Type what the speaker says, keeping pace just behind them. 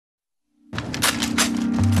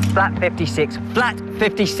Flat 56. Flat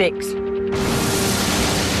 56.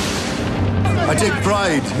 I take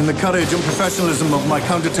pride in the courage and professionalism of my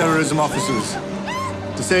counter-terrorism officers.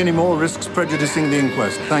 To say any more risks prejudicing the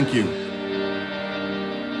inquest. Thank you.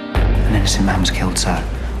 An innocent man was killed, sir.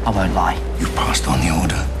 I won't lie. You've passed on the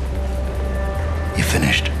order. You're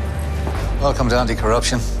finished. Welcome to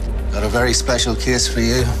anti-corruption. Got a very special case for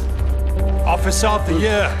you. Officer of the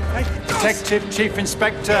Year, Detective Chief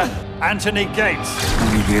Inspector Anthony Gates.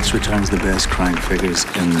 Only Gates returns the best crime figures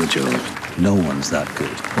in the job. No one's that good.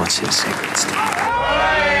 What's his secret, Steve?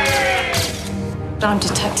 I'm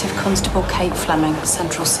Detective Constable Kate Fleming,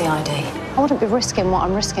 Central CID. I wouldn't be risking what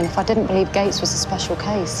I'm risking if I didn't believe Gates was a special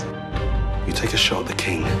case. You take a shot at the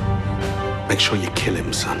king. Make sure you kill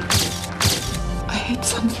him, son. I hit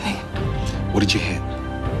something. What did you hit?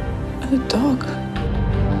 A dog.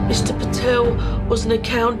 Mr. Patel was an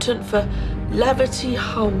accountant for Laverty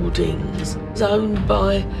Holdings, owned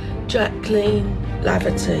by Jacqueline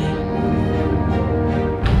Laverty.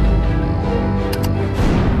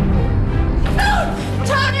 No!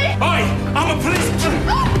 Tony! Oi! I'm a policeman!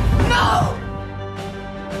 No!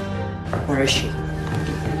 Where is she?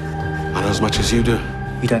 I know as much as you do.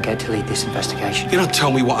 You don't get to lead this investigation. You don't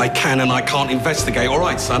tell me what I can and I can't investigate, all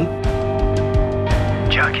right, son?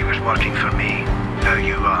 Jackie was working for me. Now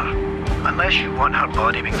you are. Unless you want her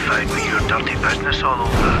body being found with your dirty business all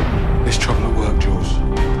over. There's trouble at work, Jules.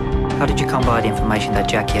 How did you come by the information that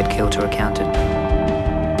Jackie had killed her accountant?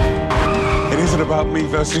 It isn't about me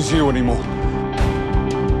versus you anymore.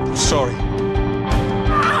 I'm sorry.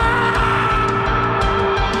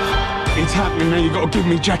 It's happening now. You've got to give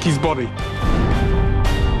me Jackie's body.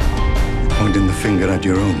 Pointing the finger at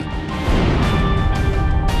your own.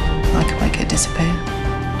 I could make it disappear.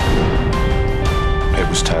 It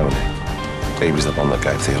was Tony. He was the one that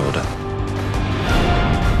gave the order.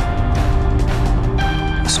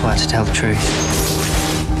 I swear to tell the truth.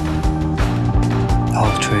 The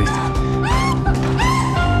whole truth.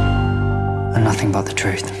 And nothing but the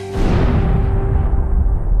truth.